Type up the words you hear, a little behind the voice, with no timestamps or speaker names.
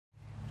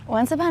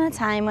Once upon a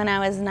time when I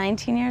was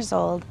 19 years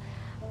old,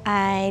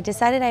 I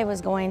decided I was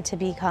going to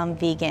become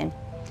vegan.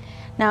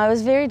 Now, it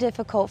was very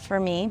difficult for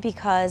me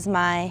because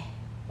my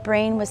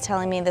brain was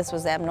telling me this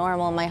was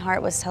abnormal. My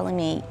heart was telling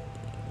me,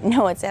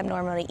 no, it's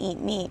abnormal to eat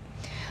meat.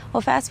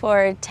 Well, fast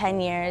forward 10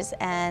 years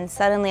and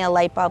suddenly a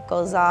light bulb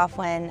goes off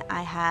when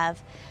I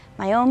have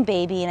my own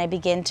baby and I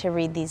begin to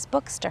read these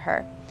books to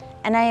her.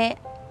 And I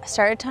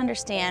started to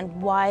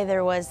understand why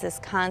there was this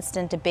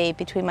constant debate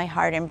between my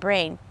heart and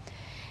brain.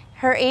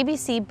 Her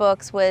ABC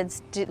books would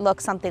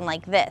look something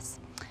like this.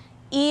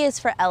 E is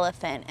for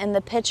elephant, and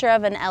the picture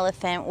of an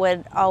elephant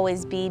would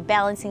always be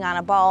balancing on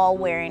a ball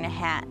wearing a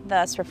hat,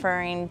 thus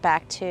referring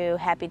back to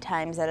happy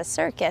times at a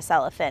circus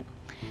elephant.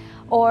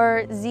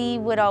 Or Z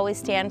would always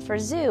stand for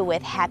zoo,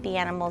 with happy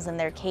animals in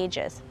their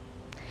cages.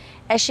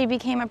 As she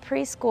became a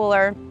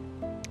preschooler,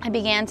 I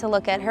began to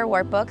look at her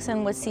workbooks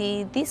and would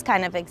see these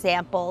kind of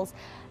examples.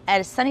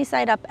 A sunny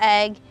side up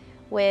egg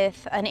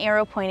with an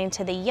arrow pointing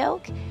to the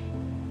yolk,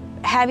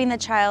 having the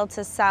child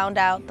to sound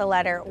out the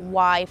letter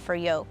Y for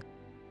yolk.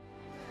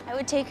 I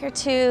would take her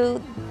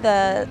to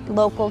the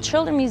local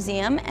children's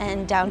museum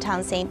in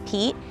downtown St.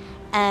 Pete,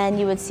 and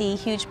you would see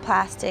huge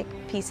plastic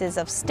pieces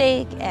of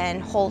steak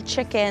and whole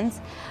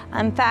chickens.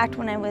 In fact,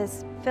 when I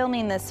was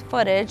filming this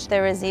footage,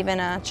 there was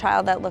even a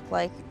child that looked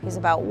like he was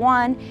about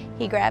 1.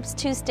 He grabs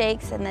 2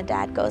 steaks and the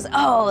dad goes,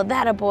 "Oh,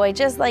 that a boy,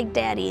 just like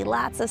daddy,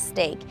 lots of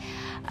steak."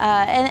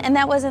 And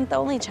that wasn't the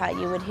only child.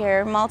 You would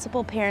hear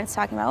multiple parents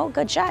talking about, "Oh,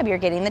 good job, you're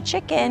getting the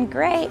chicken,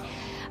 great."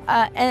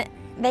 And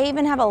they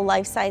even have a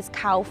life-size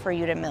cow for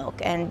you to milk,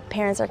 and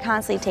parents are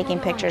constantly taking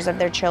pictures of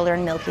their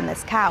children milking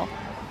this cow.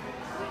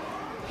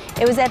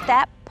 It was at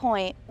that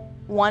point,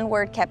 one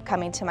word kept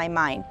coming to my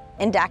mind: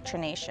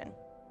 indoctrination.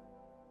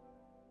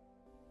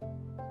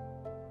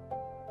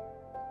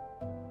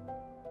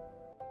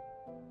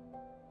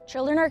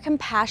 Children are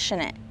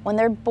compassionate. When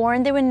they're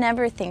born, they would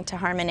never think to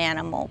harm an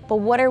animal, but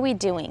what are we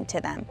doing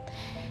to them?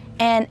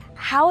 And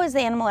how is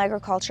the animal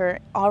agriculture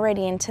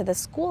already into the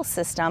school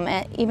system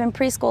at even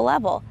preschool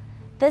level?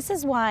 This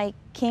is why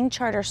King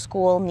Charter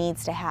School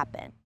needs to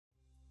happen.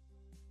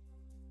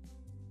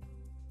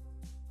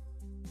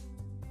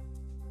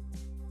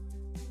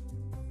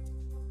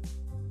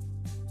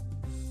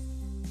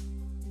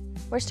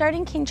 We're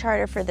starting King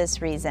Charter for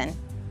this reason.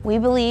 We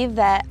believe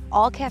that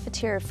all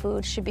cafeteria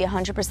food should be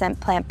 100%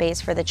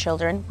 plant-based for the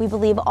children. We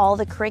believe all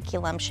the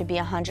curriculum should be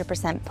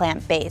 100%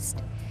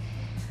 plant-based.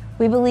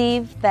 We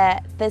believe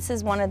that this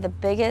is one of the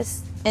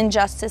biggest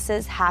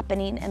injustices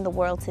happening in the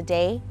world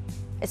today,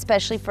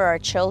 especially for our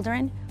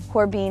children who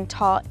are being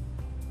taught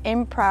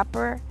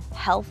improper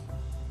health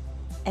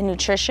and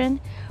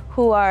nutrition,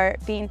 who are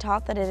being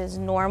taught that it is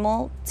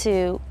normal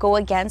to go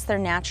against their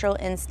natural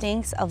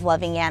instincts of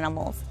loving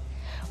animals.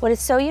 What is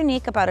so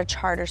unique about a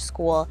charter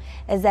school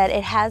is that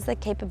it has the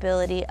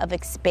capability of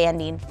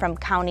expanding from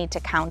county to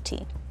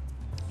county.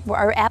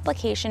 Our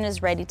application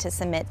is ready to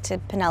submit to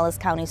Pinellas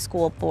County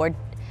School Board,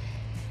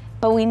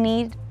 but we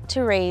need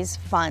to raise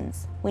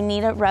funds. We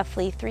need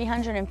roughly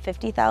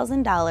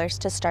 $350,000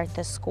 to start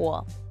this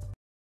school.